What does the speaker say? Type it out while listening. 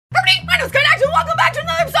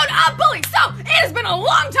bully. So, it has been a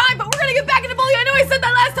long time, but we're gonna get back into bully. I know I said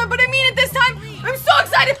that last time, but I mean it this time. I'm so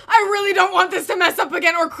excited. I really don't want this to mess up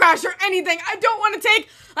again or crash or anything. I don't want to take,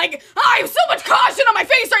 like, I have so much caution on my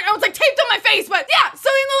face right now. It's like taped on my face, but yeah. So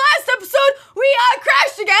in the last episode, we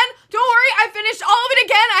crashed again. Don't worry, I finished all of it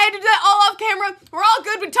again. I had to do that all off camera. We're all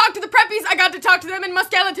good. We talked to the preppies. I got to talk to them in my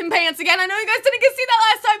skeleton pants again. I know you guys didn't get to see that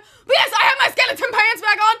last time, but yes, I have my skeleton pants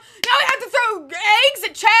back on. Now I have to throw eggs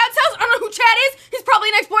at Chad's house. I don't know who Chad is. He's probably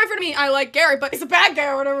an ex-boyfriend of me. I like Gary, but he's a bad guy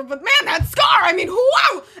or whatever. But man, that scar, I mean,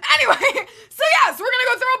 wow. Anyway, so yeah, so we're gonna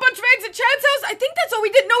go throw a bunch of eggs at Chad's house. I think that's all we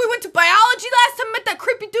did. No, we went to biology last time. Met that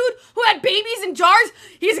creepy dude who had babies in jars.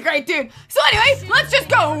 He's a great dude. So anyway, let's just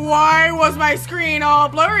go. Why was my screen all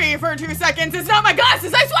blurry for 2 seconds? It's not my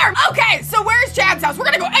glasses, I swear. Okay, so where's Chad's house? We're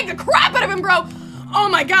gonna go egg the crap out of him, bro. Oh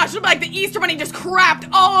my gosh, it'll be like the Easter Bunny just crapped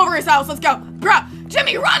all over his house. Let's go. Bro,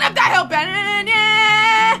 Jimmy, run up that hill, Ben.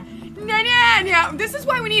 This is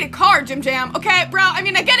why we need a car, Jim Jam. Okay, bro, I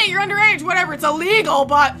mean, I get it, you're underage, whatever, it's illegal,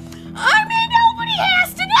 but I mean, nobody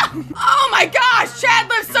has to know. Oh my gosh, Chad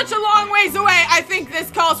lives such a long ways away. I think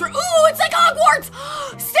this calls for, ooh, it's like Hogwarts.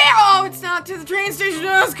 Oh, it's not to the train station.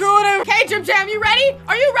 That's cool. Okay, Jim Jam, you ready?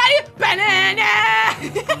 Are you ready? Banana.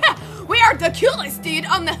 We are the coolest dude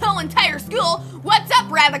on the whole entire school. What's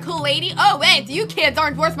up, radical lady? Oh, wait, you kids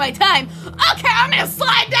aren't worth my time. Okay, I'm gonna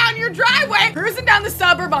slide down your driveway. Cruising down the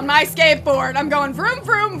suburb on my skateboard. I'm going vroom,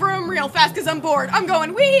 vroom, vroom real fast because I'm bored. I'm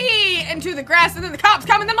going wee into the grass and then the cops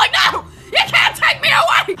come and I'm like, no, you can't take me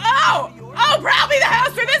away. Oh, probably the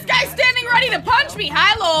house where this guy's standing ready to punch me.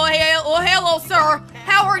 Hello, sir.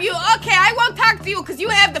 How are you? Okay, I won't talk to you because you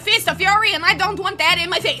have the fist of fury and I don't want that in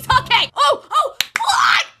my face. Okay. Oh,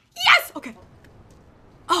 what? Yes! Okay.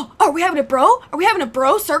 Oh, are we having a bro? Are we having a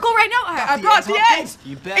bro circle right now? I brought the eggs.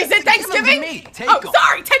 You bet. Is it Thanksgiving?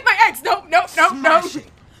 Sorry, take my eggs. No.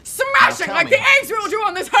 Smashing like the eggs we'll do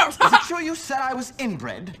on this house. Is it true you said I was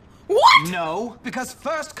inbred? What? No, because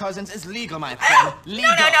first cousins is legal, my friend. Legal.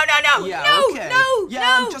 No. Yeah, okay.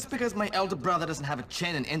 No. Just because my elder brother doesn't have a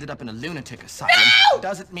chin and ended up in a lunatic asylum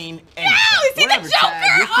doesn't mean anything. No, is he Whatever, the Joker?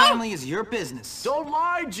 Chad, your family is your business. Don't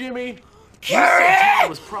lie, Jimmy. Gary! That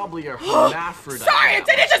was probably a hermaphrodite. Sorry, it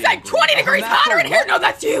just like 20 degrees hotter in here. No,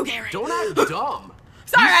 that's you, Gary. Don't act dumb.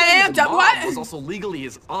 Sorry, I am dumb. What? Was also legally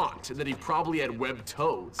his aunt, and that he probably had webbed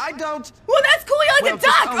toes. I don't. Well, that's cool. You like a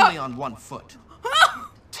duck. Just only on one foot.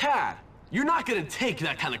 Tad, you're not gonna take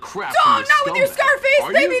that kind of crap. Not with your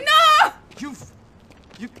Scarface, baby. No.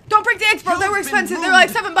 You don't break the eggs, bro. They were expensive. They were like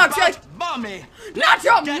 $7. You're like, mommy. Not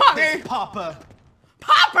your mommy. Popper.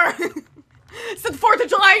 It's the 4th of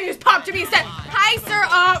July and you just popped to me and said, hi, sir,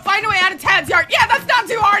 find a way out of Tad's yard. Yeah, that's not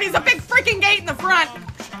too hard. He's a big freaking gate in the front.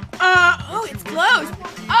 Oh, it's closed.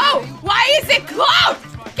 Oh, why is it closed?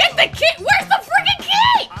 Get the key. Where's the freaking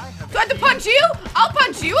key? Do I have to punch you? I'll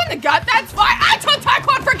punch you in the gut. That's fine. I took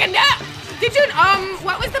Taekwondo freaking nap. Did you,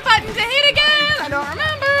 what was the button to hit again? I don't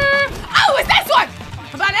remember. Oh, it's this one.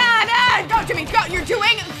 Banana. Go, Jimmy. Go. You're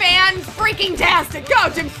doing fan-freaking-tastic. Go,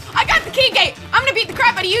 Jimmy. I got the key gate. I'm gonna beat the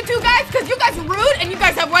crap out of you two guys because you guys are rude and you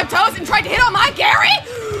guys have webbed toes and tried to hit on my Gary.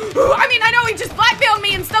 I mean, I know he just blackmailed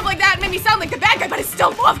me and stuff like that and made me sound like the bad guy, but I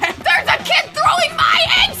still love him. There's a kid throwing my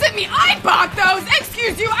eggs at me. I bought those.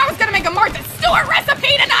 Excuse you. I was gonna make a Martha Stewart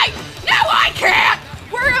recipe tonight. No, I can't.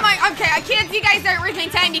 Where am I? Okay, I can't see you guys aren't worth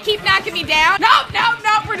my time. You keep knocking me down. No.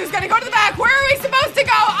 We're just gonna go to the back. Where are we supposed to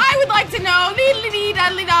go? I would like to know.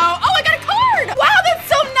 Oh, I got a card. Wow, that's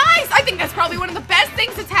so nice. I think that's probably one of the best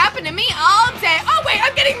things that's happened to me all day. Oh, wait,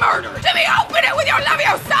 I'm getting murdered. Jimmy, open it with your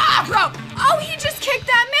Leviosa, bro. Oh, he just kicked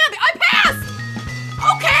that man. I passed.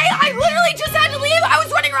 Okay, I literally just had to leave. I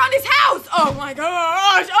was running around his house. Oh, my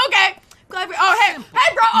gosh. Okay. Oh, hey,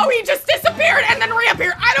 bro. Oh, he just disappeared and then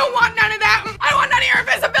reappeared. I don't want none of that. I don't want none of your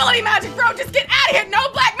invisibility magic, bro. Just get out of here. No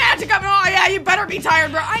black magic. Oh, yeah, you better be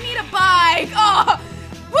tired, bro. I need a bike. Oh,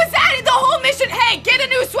 was that the whole mission? Hey, get a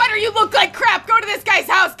new sweater. You look like crap. Go to this guy's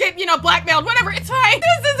house. Get, blackmailed. Whatever. It's fine.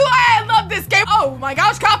 This is why I love this game. Oh, my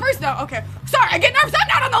gosh. Coppers? No. Okay. Sorry. I get nervous. I'm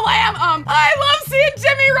not on the lamb. I love seeing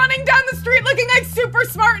Jimmy running down the street looking like super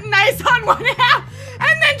smart and nice on one half.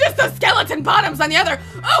 And then just the skeleton bottoms on the other.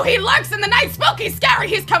 Oh, he lurks in the night. Spooky, scary.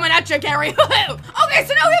 He's coming at you, Gary. Okay,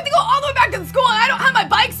 so now we have to go all the way back to the school, and I don't have my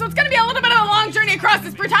bike, so it's gonna be a little bit of a long journey across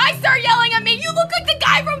this bridge. I start yelling at me. You look like the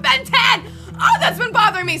guy from Ben 10. Oh, that's been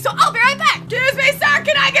bothering me, so I'll be right back. Excuse me, sir.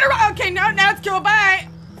 Can I get a ride? Okay, no, now it's cool. Bye.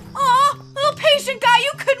 Aw, little patient guy,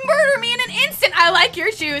 you could murder me in an instant. I like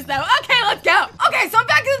your shoes, though. Okay, let's go. Okay, so I'm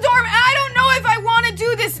back in the dorm, and I don't know if I want to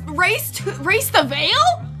do this race the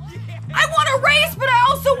veil. I want to race, but I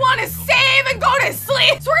also want to save and go to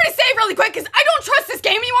sleep. So we're gonna save really quick because I don't trust this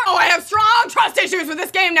game anymore. Oh, I have strong trust issues with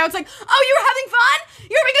this game now. It's like, oh, you're having fun?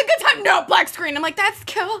 You're having a good time? No, black screen. I'm like, that's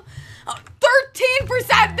cool.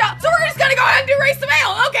 13% down. So we're just gonna go ahead and do race the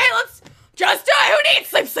mail. Okay, let's just do it. Who needs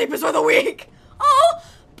sleep? Sleep is for the weak. Oh,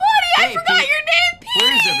 buddy, I forgot Pete. your name, Pete.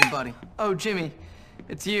 Where is everybody? Oh, Jimmy,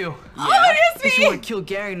 it's you. Oh, it is me. I should want to kill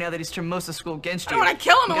Gary now that he's turned most of school against you. I don't want to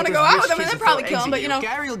kill him. I want to go out with him and then probably kill him, but you know.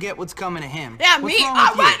 Gary will get what's coming to him. Yeah, what's me. wrong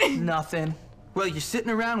with What? you? Nothing. Well, you're sitting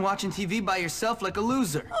around watching TV by yourself like a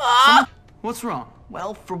loser. What's wrong?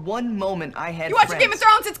 Well, for one moment I had You watch friends. Game of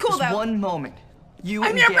Thrones, it's cool Just though. one moment. You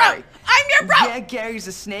I'm and your Gary. bro. I'm your bro. Yeah, Gary's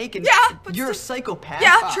a snake and Yeah, but you're a still- psychopath.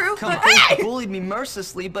 Yeah, true. Come But on. hey! You bullied me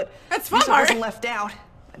mercilessly, but That's at least fun, I wasn't Mark. left out.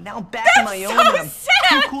 But now I'm back That's on my own so and I'm sad.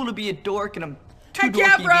 too cool to be a dork and I'm too Heck yeah,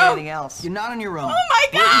 dorky to bro. be anything else. You're not on your own. Oh my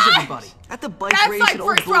Where is gosh. everybody? At the bike That's race like at Old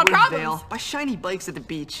first world Bulworth problems. Vale, by shiny bikes at the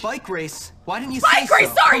beach. Bike race? Why didn't you say Bike race,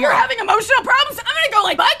 so? sorry, Come you're on. having emotional problems. I'm gonna go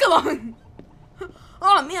like bike along.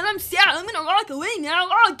 Oh man, I'm sad. I'm gonna walk away now.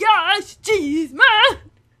 Oh gosh, jeez, man.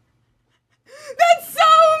 That's so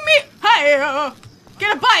mean. Hey,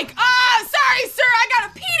 get a bike. Sorry, sir. I got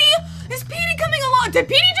a Petey. Is Petey coming along? Did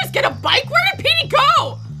Petey just get a bike? Where did Petey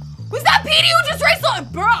go? Was that Petey who just raced along?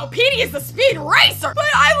 Bro, Petey is the speed racer. But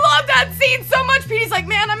I love that scene so much. Petey's like,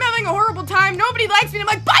 man, I'm having a horrible time. Nobody likes me. And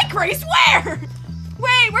I'm like, bike race? Where?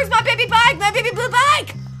 Wait, where's my baby bike? My baby blue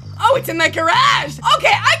bike? Oh, it's in the garage.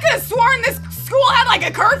 Okay, I could have sworn this school had like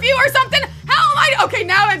a curfew or something. How am I? Okay,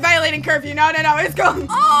 now I'm violating curfew. No, it's going.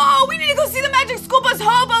 Oh, we need to go see the Magic School Bus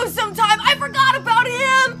hobo sometime. I forgot about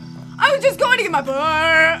him. I was just going to get my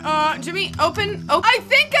bar. Jimmy, open. I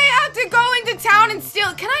think I have to go into town and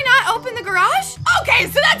steal. Can I not open the garage? Okay,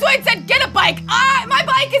 so that's why it said get a bike. My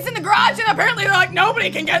bike is in the garage, and apparently they're like, nobody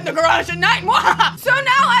can get in the garage at night. So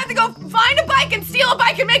now I have to go find a bike and steal a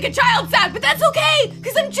bike and make a child sad, but that's okay,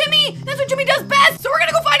 because I'm Jimmy. That's what Jimmy does best. So we're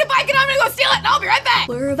gonna go find a bike, and I'm gonna go steal it, and I'll be right back.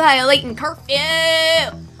 We're violating curfew.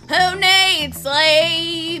 Who needs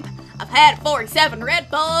sleep? I've had 47 Red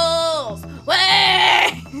Bulls.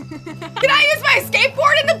 Way! Can I use my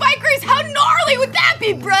skateboard in the bike race? How gnarly would that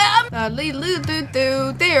be, bruh?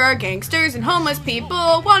 There are gangsters and homeless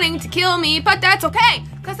people wanting to kill me, but that's okay,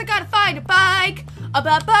 cause I gotta find a bike. A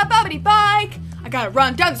bike. I gotta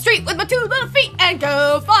run down the street with my 2 little feet and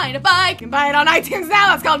go find a bike. You can buy it on iTunes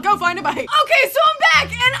now. It's called Go Find a Bike. Okay, so I'm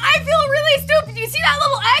back and I feel really stupid. You see that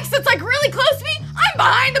little X that's like really close to me? I'm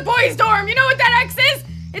behind the boys' dorm. You know what that X is?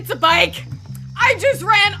 It's a bike. I just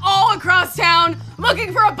ran all across town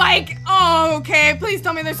looking for a bike. Oh, okay. Please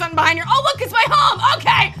tell me there's something behind here. Oh, look, it's my home.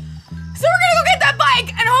 Okay. So we're gonna go get that bike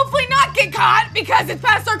and hopefully not get caught because it's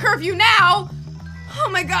past our curfew now. Oh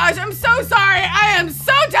my gosh, I'm so sorry. I am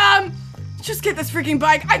so dumb. Just get this freaking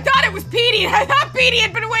bike. I thought it was Petey. I thought Petey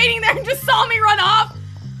had been waiting there and just saw me run off.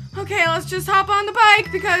 Okay, let's just hop on the bike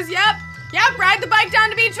because, yep, ride the bike down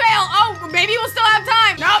to Beach Vale. Oh, maybe we'll still have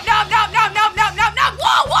time. Nope.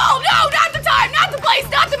 Whoa, no, not the time, not the place,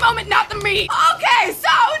 not the moment, not the me. Okay, so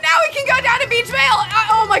now we can go down to Beach Vale.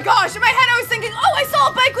 Oh my gosh, in my head I was thinking, oh, I saw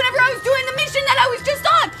a bike whenever I was doing the mission that I was just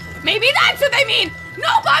on. Maybe that's what they mean.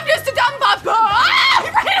 Nope, I'm just a dumb bop. I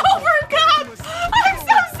ran over God.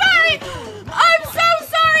 I'm so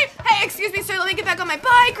sorry. Hey, excuse me, sir, let me get back on my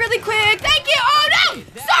bike really quick. Thank you. Oh no,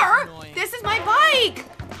 sir, this is my bike.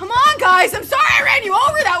 Come on, guys. I'm sorry I ran you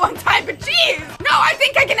over that one time, but jeez. No, I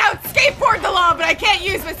think I can out-skateboard the law, but I can't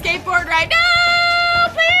use my skateboard right now.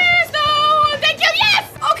 Please, no. Thank you. Yes.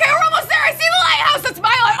 Okay, we're almost there. I see the lighthouse. That's my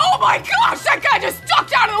light. Oh my gosh, that guy just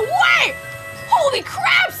ducked out of the way. Holy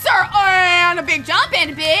crap, sir. And a big jump and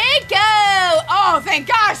a big go. Oh, thank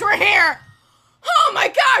gosh, we're here. Oh my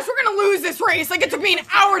gosh, we're gonna lose this race. Like, it took me an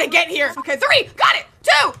hour to get here. Okay, 3, got it.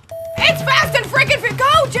 2, it's fast and freaking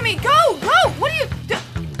go, Jimmy, go. What are you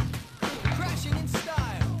Crashing in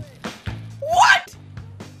style. What?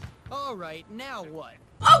 All right, now what?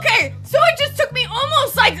 Okay, so it just took me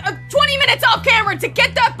almost like 20 minutes off camera to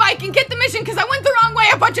get that bike and get the mission because I went the wrong way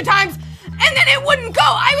a bunch of times and then it wouldn't go.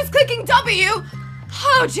 I was clicking W.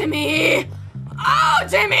 Oh, Jimmy.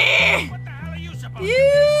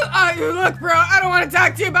 You look, bro, I don't want to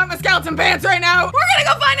talk to you about my skeleton pants right now. We're gonna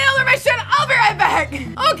go find another mission. I'll be right back.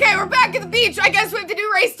 Okay, we're back at the beach. I guess we have to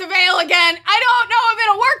do Race to Vale again. I don't know if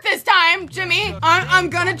it'll work this time, Jimmy. I'm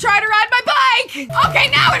gonna try to ride my bike. Okay,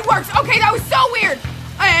 now it works. Okay, that was so weird.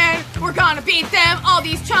 And we're gonna beat them, all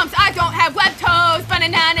these chumps. I don't have web toes.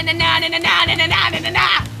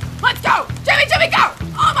 Let's go. Jimmy, go.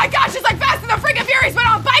 Oh my gosh, it's like Fast and the Freaking Furious, but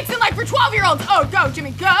on bikes and like for 12-year-olds. Oh, go,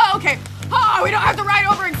 Jimmy, go. Okay. Oh, we don't have to ride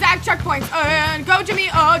over exact checkpoints. And go, Jimmy.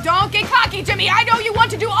 Oh, don't get cocky, Jimmy. I know you want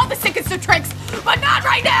to do all the sickest heaps of tricks, but not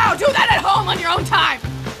right now. Do that at home on your own time.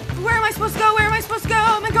 Where am I supposed to go? Where am I supposed to go?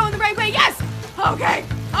 Am I going the right way? Yes. Okay.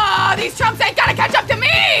 These chumps ain't gonna catch up to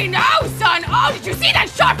me. No, son. Oh, did you see that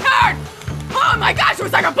sharp turn? Oh my gosh, it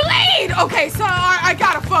was like a blade. Okay, so I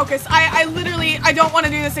gotta focus. I literally don't want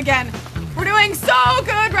to do this again. We're doing so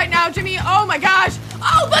good right now, Jimmy. Oh my gosh.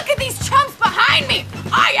 Oh, look at these chumps behind me.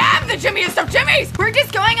 I am the Jimmiest of Jimmies. We're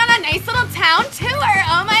just going on a nice little town tour.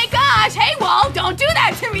 Oh my gosh. Hey, Wall, don't do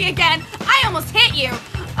that to me again. I almost hit you.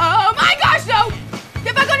 Oh my gosh, no.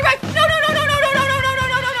 Get back on your right. No.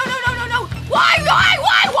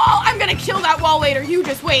 Why, Wall? I'm gonna kill that wall later. You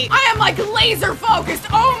just wait. I am like laser focused.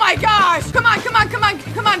 Oh my gosh. Come on.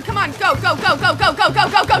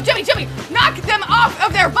 Go. Jimmy. Knock them off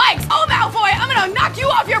of their bikes. Oh, Malfoy, I'm gonna knock you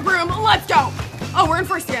off your broom. Let's go. Oh, we're in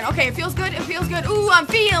first again. Okay, it feels good. Ooh, I'm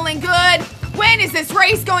feeling good. When is this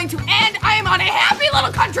race going to end? I am on a happy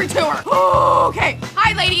little country tour. Ooh, okay.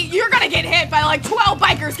 Hi, lady. You're gonna get hit by like 12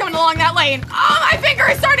 bikers coming along that lane. Oh, my finger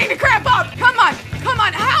is starting to cramp up. Come on.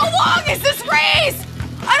 How long is this race?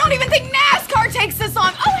 I don't even think NASCAR takes this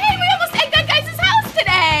long. Oh, hey, we almost ate that guy's house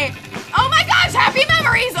today. Oh my gosh, happy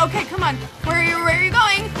memories. Okay, come on. Where are you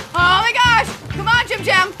going? Oh my gosh. Come on, Jim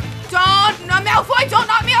Jam. Malfoy, don't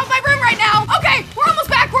knock me off my broom right now. Okay, we're almost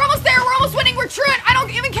back. We're almost there. We're almost winning. We're truant. I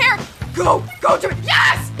don't even care. Go, Jimmy.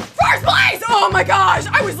 Yes! First place! Oh my gosh,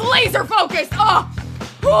 I was laser focused. Oh,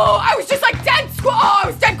 I was just like dead I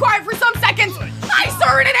was dead quiet for some seconds. Hi,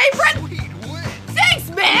 sir, in an apron. Thanks,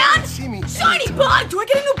 man. Shiny bike. Do I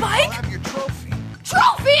get a new bike?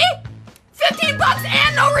 Trophy? $15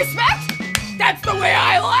 and no respect? That's the way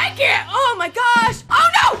I like it. Oh my gosh. Oh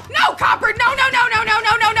no, Copper. No.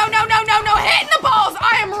 Hitting the balls.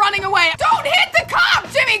 I am running away. Don't hit the cop,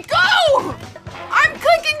 Jimmy. Go. I'm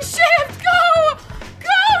clicking shift. Go,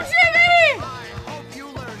 Jimmy.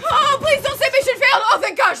 Oh, please don't say mission failed. Oh,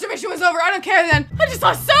 thank gosh, the mission was over. I don't care then. I just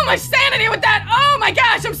lost so much sanity with that. Oh my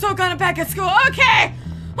gosh, I'm so glad I'm back at school. Okay.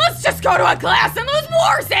 Let's just go to a class and lose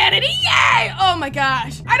more sanity. Yay! Oh my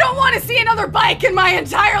gosh. I don't want to see another bike in my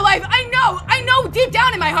entire life. I know deep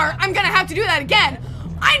down in my heart, I'm gonna have to do that again.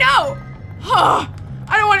 I know.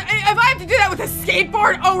 I don't want to, if I have to do that with a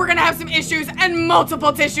skateboard, we're gonna have some issues and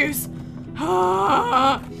multiple tissues.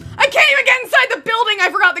 I can't even get inside the building. I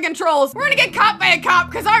forgot the controls. We're gonna get caught by a cop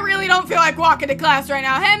because I really don't feel like walking to class right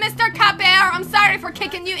now. Hey, Mr. Cop Bear, I'm sorry for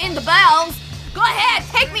kicking you in the balls. Go ahead,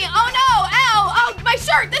 take me. Oh no, ow, my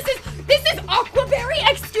shirt. This is Aquaberry,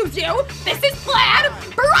 excuse you. This is plaid.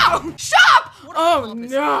 Bro, shop. Oh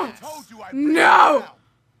no.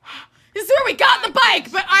 This is where we got the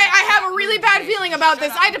bike, but I have a really bad feeling about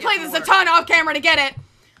this. I had to play this a ton off camera to get it.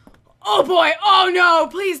 Oh boy, oh no,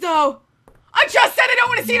 please no. I just said I don't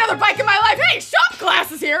want to see another bike in my life. Hey, shop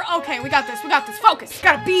class is here. Okay, we got this, focus.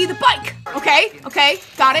 Gotta be the bike. Okay,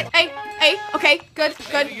 got it. Hey, okay, good.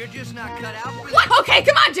 You're just not cut out for what? Okay,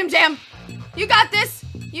 come on, Jim Jam. You got this.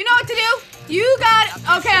 You know what to do. You got it.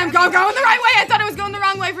 Okay, I'm going the right way. I thought I was going the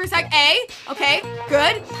wrong way for a sec. A, okay,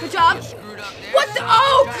 good job. What the,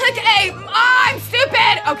 click A. I'm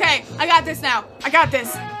stupid. Okay, I got this now. I got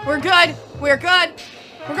this. We're good. We're good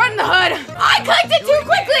in the hood. I clicked it too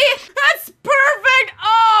quickly. That's perfect.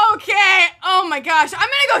 Okay. Oh my gosh. I'm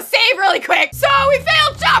gonna go save really quick. So we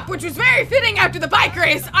failed shop, which was very fitting after the bike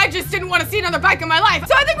race. I just didn't want to see another bike in my life.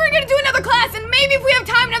 So I think we're gonna do another class, and maybe if we have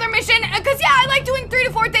time, another mission. Because yeah, I like doing 3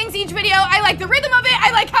 to 4 things each video. I like the rhythm of it.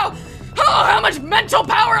 I like how much mental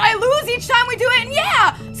power I lose each time we do it. And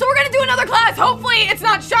yeah, so we're gonna do another class. Hopefully it's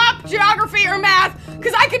not shop, geography, or math,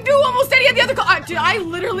 because I can do almost any of the other Did I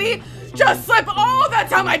literally just slip? Oh,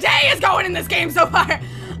 that's how my day is going in this game so far.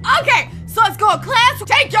 Okay, so let's go to class.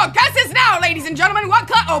 Take your guesses now, ladies and gentlemen. What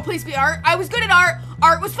class? Oh, please be art. I was good at art.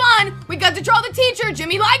 Art was fun. We got to draw the teacher.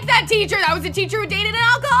 Jimmy liked that teacher. That was the teacher who dated an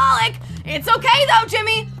alcoholic. It's okay though,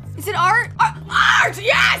 Jimmy. Is it art? Art,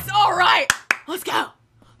 yes! All right, let's go.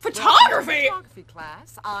 Photography. Photography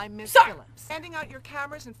class. I'm Miss Phillips. Handing out your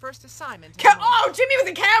cameras and first assignment. Jimmy with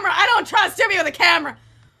a camera. I don't trust Jimmy with a camera.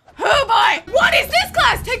 Oh boy! What is this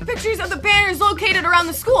class? Take pictures of the banners located around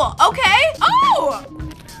the school. Okay. Oh!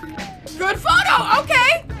 Good photo.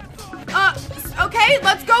 Okay. Okay,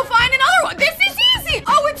 let's go find another one. This is easy.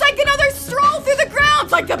 Oh, it's like another stroll through the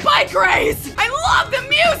grounds, like the bike race. I love the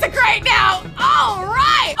music right now. All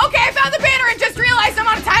right. Okay, I found the banner and just realized I'm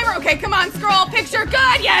on a timer. Okay, come on, scroll. Picture.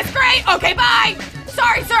 Good. Yes, great. Okay, bye.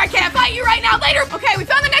 Sorry, sir, I can't fight you right now. Later. Okay, we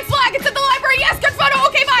found the next flag. It's at the library. Yes, good photo.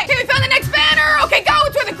 Okay, bye. Okay, we found the next banner. Okay, go.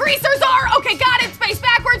 It's where the greasers are. Okay, got it. Space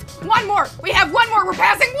backwards. One more. We have one more. We're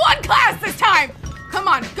passing one class this time. Come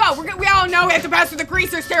on, go. We all know we have to pass through the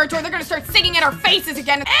greasers territory. They're gonna start singing in our faces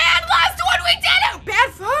again. And last one, we did it.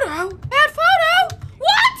 Bad photo. Bad photo.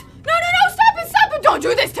 What? No. don't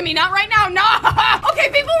do this to me, not right now, no! Okay,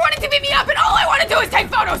 people wanted to beat me up, and all I want to do is take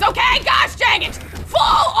photos, okay? Gosh dang it!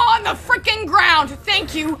 Fall on the freaking ground!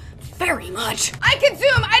 Thank you very much. I can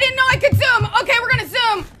zoom! I didn't know I could zoom! Okay, we're gonna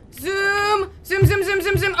zoom! Zoom! Zoom, zoom, zoom,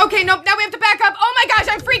 zoom, zoom. Okay, nope, now we have to back up. Oh my gosh,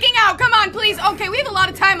 I'm freaking out! Come on, please! Okay, we have a lot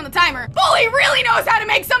of time on the timer. Bully really knows how to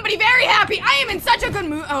make somebody very happy! I am in such a good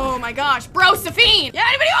mood. Oh my gosh, Brosephine! Yeah,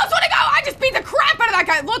 anybody else wanna go? I just beat the crap out of that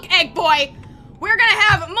guy! Look, Egg Boy! We're gonna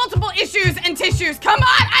have multiple issues and tissues. Come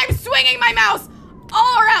on, I'm swinging my mouse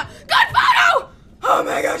all around. Good photo! Oh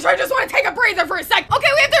my gosh, I just want to take a breather for a sec.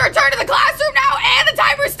 Okay, we have to return to the classroom now, and the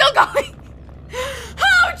timer's still going.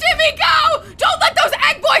 Oh, Jimmy, go! Don't let those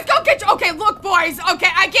egg boys go get you. Okay, look, boys. Okay,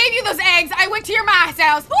 I gave you those eggs. I went to your mom's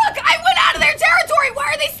house. Look, I went out of their territory. Why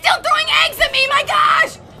are they still throwing eggs at me? My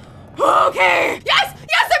gosh! Okay. Yes,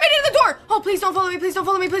 I made it to the door. Oh, please don't follow me. Please don't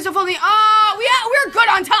follow me. Please don't follow me. We're good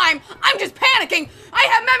on time. I'm just panicking. I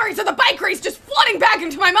have memories of the bike race just flooding back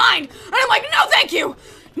into my mind. And I'm like, no, thank you.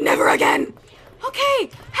 Never again. Okay,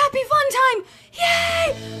 happy fun time.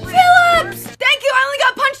 Yay! Phillips! Thank you, I only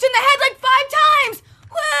got punched in the head like 5 times.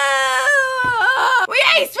 Whoa! We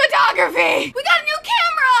aced photography. We got a new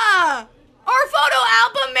camera. Or a photo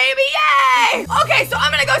album, maybe, yay! Okay, so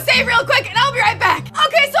I'm gonna go save real quick and I'll be right back.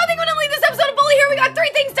 Okay, so I think I'm gonna leave this episode of Bully here. We got 3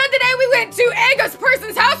 things done today. We went to Eggo's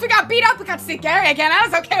person's house. We got beat up. We got to see Gary again. I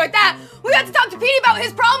was okay with that. We got to talk to Petey about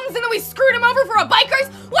his problems, and then we screwed him over for a bike race,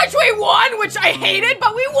 which we won, which I hated,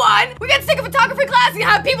 but we won. We got to take a photography class and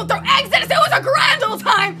have people throw eggs at us. It was a grand old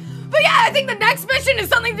time. But yeah, I think the next mission is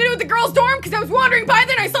something to do with the girls' dorm, because I was wandering by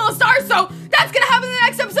there and I saw a star, so that's gonna happen in the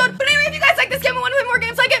next episode. But anyway, if you guys like this game and want to play more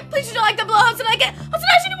games like it, please should like that below. Also like it. Also,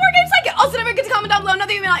 I should do more games like it. Also, don't forget to comment down below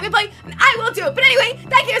another game you'd like me to play, and I will do it. But anyway,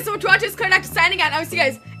 thank you guys so much for watching. This is Claradactyl signing out, and I will see you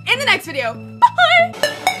guys in the next video.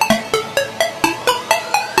 Bye!